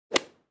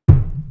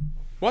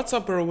What's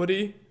up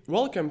everybody,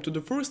 welcome to the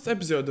first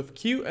episode of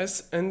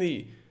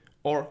QSnE,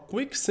 or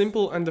Quick,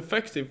 Simple and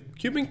Effective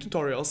Cubing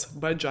Tutorials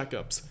by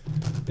Jekabs.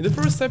 In the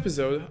first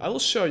episode I will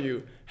show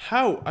you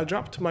how I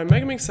dropped my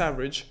Megaminx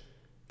average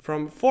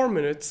from 4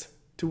 minutes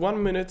to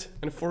 1 minute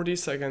and 40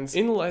 seconds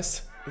in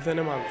less than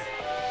a month.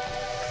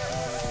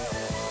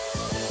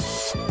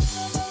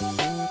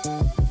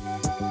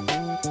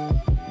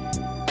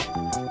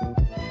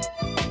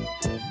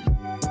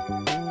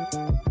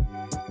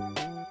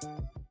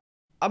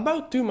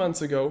 About 2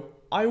 months ago,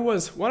 I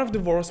was one of the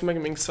worst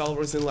Megaminx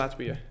solvers in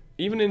Latvia,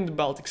 even in the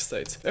Baltic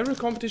states. Every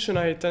competition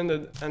I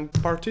attended and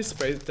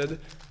participated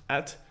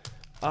at,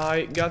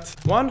 I got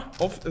one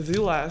of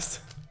the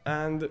last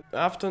and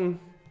often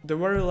the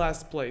very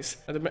last place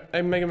at a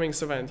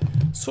Megaminx event.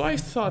 So I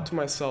thought to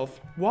myself,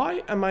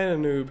 why am I a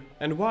noob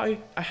and why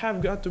I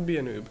have got to be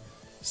a noob?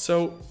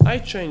 So I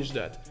changed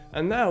that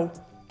and now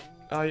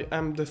I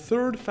am the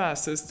third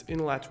fastest in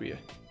Latvia.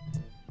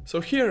 So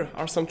here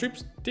are some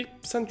tips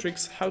and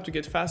tricks how to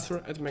get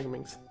faster at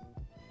Megaminx.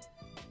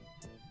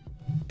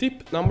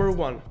 Tip number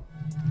 1.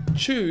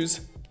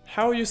 Choose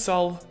how you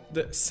solve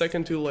the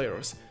second two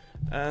layers.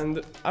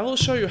 And I will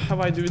show you how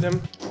I do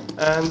them,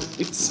 and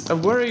it's a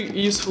very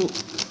useful,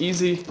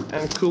 easy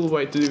and cool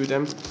way to do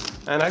them.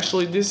 And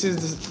actually this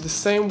is the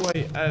same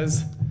way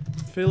as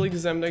Felix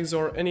Zemdex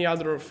or any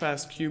other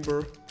fast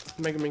cuber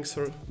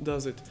Megaminxer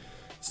does it.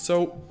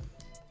 So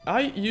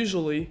I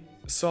usually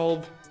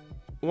solve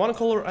one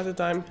color at a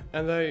time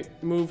and I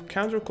move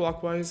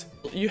counterclockwise.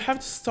 You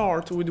have to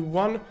start with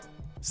one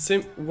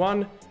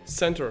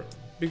center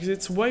because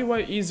it's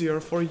way easier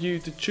for you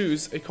to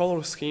choose a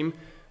color scheme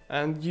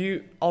and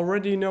you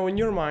already know in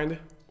your mind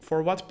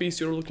for what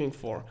piece you're looking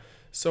for.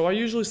 So I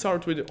usually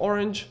start with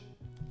orange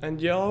and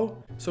yellow.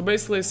 So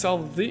basically I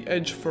solve the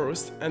edge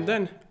first and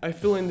then I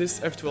fill in this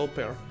F12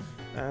 pair.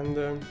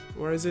 And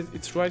where is it?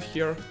 It's right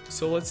here.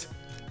 So let's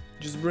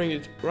just bring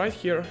it right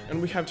here and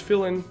we have to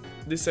fill in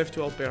this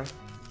F12 pair.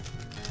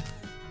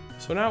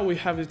 So now we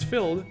have it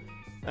filled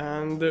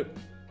and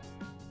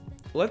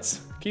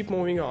let's keep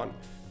moving on.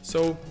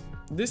 So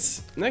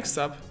this next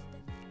up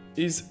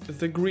is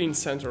the green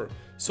center.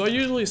 So I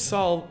usually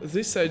solve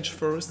this edge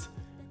first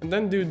and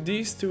then do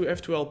these two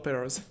F12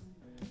 pairs.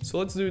 So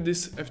let's do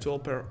this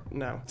F12 pair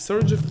now.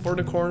 Search for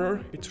the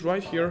corner, it's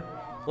right here.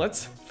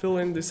 Let's fill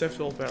in this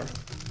F12 pair.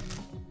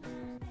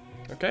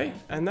 Okay,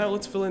 and now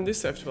let's fill in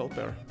this F12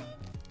 pair.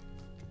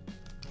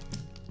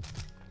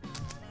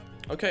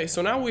 Okay,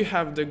 so now we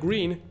have the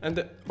green and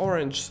the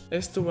orange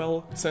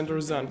S12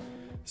 centers done.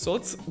 So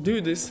let's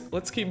do this,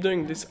 let's keep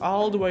doing this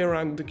all the way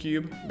around the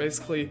cube.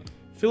 Basically,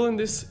 fill in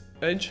this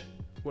edge,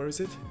 where is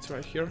it? It's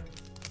right here.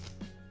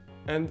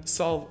 And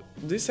solve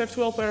this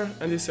F12 pair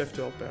and this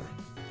F12 pair.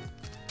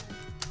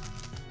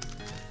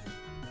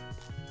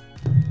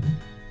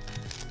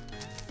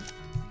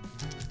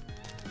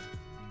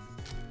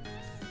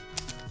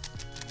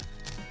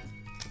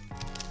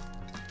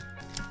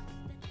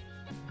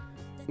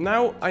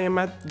 Now I am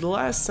at the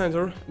last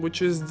center,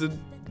 which is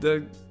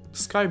the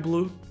sky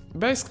blue.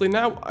 Basically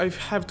now I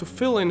have to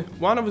fill in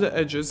one of the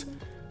edges.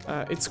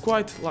 It's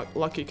quite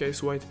lucky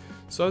case, wait.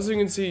 So as you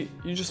can see,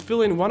 you just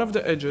fill in one of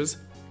the edges,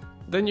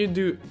 then you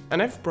do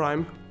an F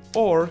prime,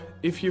 or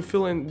if you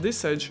fill in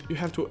this edge, you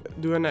have to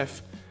do an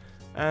F.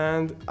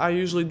 And I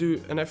usually do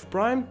an F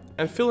prime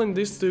and fill in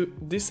this to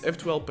this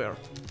F12 pair.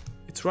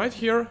 It's right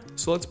here,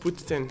 so let's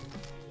put it in.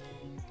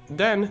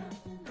 Then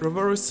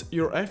reverse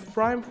your F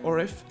prime or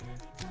F.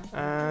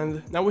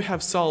 And now we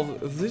have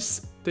solved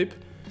this tip,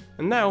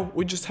 and now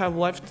we just have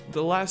left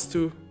the last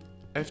two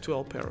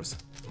F12 pairs.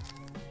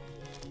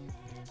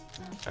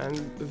 And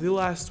the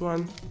last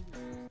one.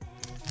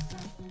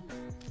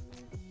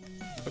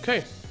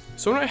 Okay,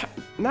 so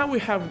now we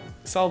have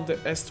solved the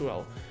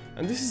S12,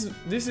 and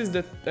this is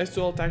the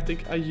S12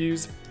 tactic I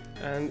use,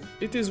 and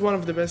it is one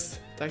of the best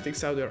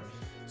tactics out there.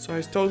 So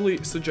I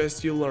totally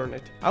suggest you learn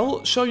it. I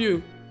will show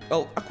you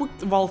a quick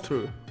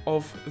walkthrough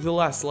of the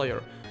last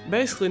layer.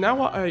 Basically,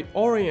 now I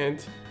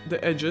orient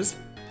the edges.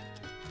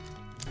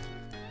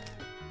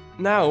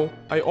 Now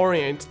I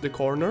orient the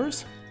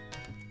corners.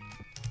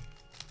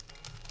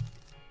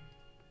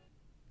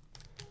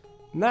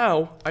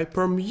 Now I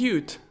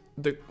permute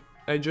the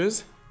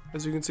edges.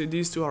 As you can see,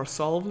 these two are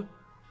solved,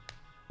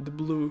 the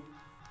blue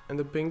and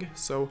the pink.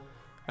 So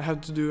I have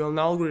to do an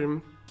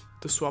algorithm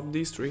to swap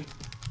these three.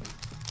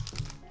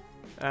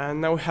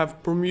 And now we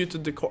have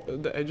permuted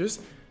the edges.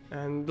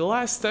 And the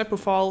last step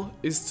of all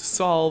is to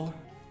solve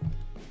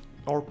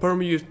or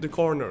permute the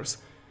corners.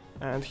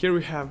 And here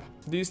we have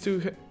these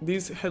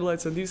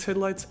headlights and these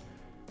headlights,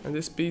 and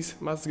this piece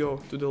must go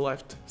to the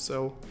left.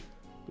 So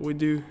we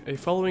do a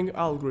following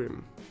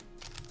algorithm.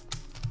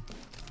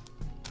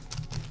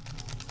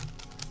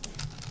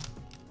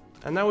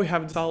 And now we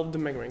have solved the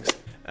Megaminx.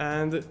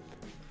 And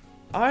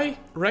I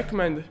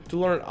recommend to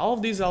learn all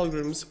of these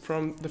algorithms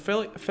from the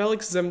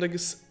Felix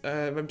Zemdex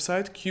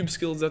website,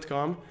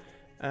 cubeskills.com.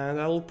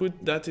 And I will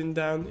put that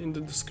down in the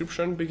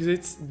description because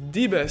it's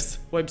the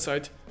best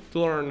website to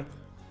learn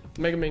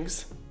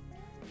Megaminx.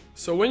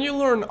 So when you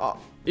learn,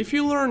 if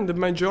you learn the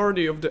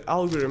majority of the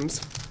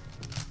algorithms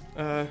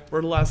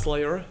for the last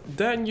layer,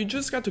 then you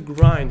just got to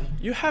grind.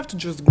 You have to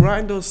just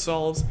grind those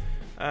solves,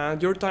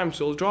 and your times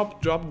will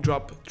drop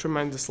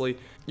tremendously.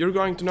 You're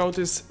going to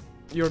notice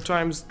your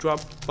times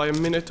drop by a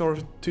minute or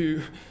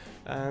two,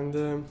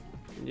 and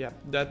yeah,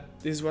 that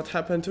is what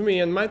happened to me,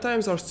 and my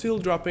times are still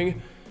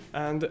dropping,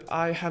 and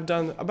I have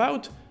done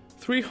about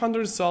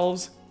 300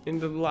 solves in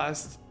the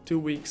last 2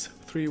 weeks,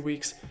 3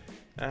 weeks,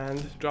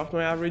 and dropped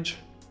my average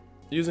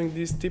using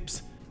these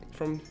tips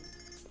from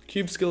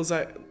Cube Skills.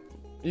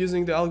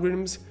 Using the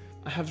algorithms,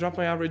 I have dropped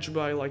my average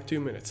by like 2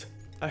 minutes.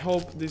 I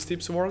hope these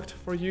tips worked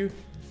for you,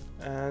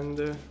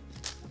 and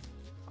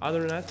other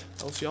than that,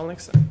 I'll see you all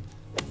next time.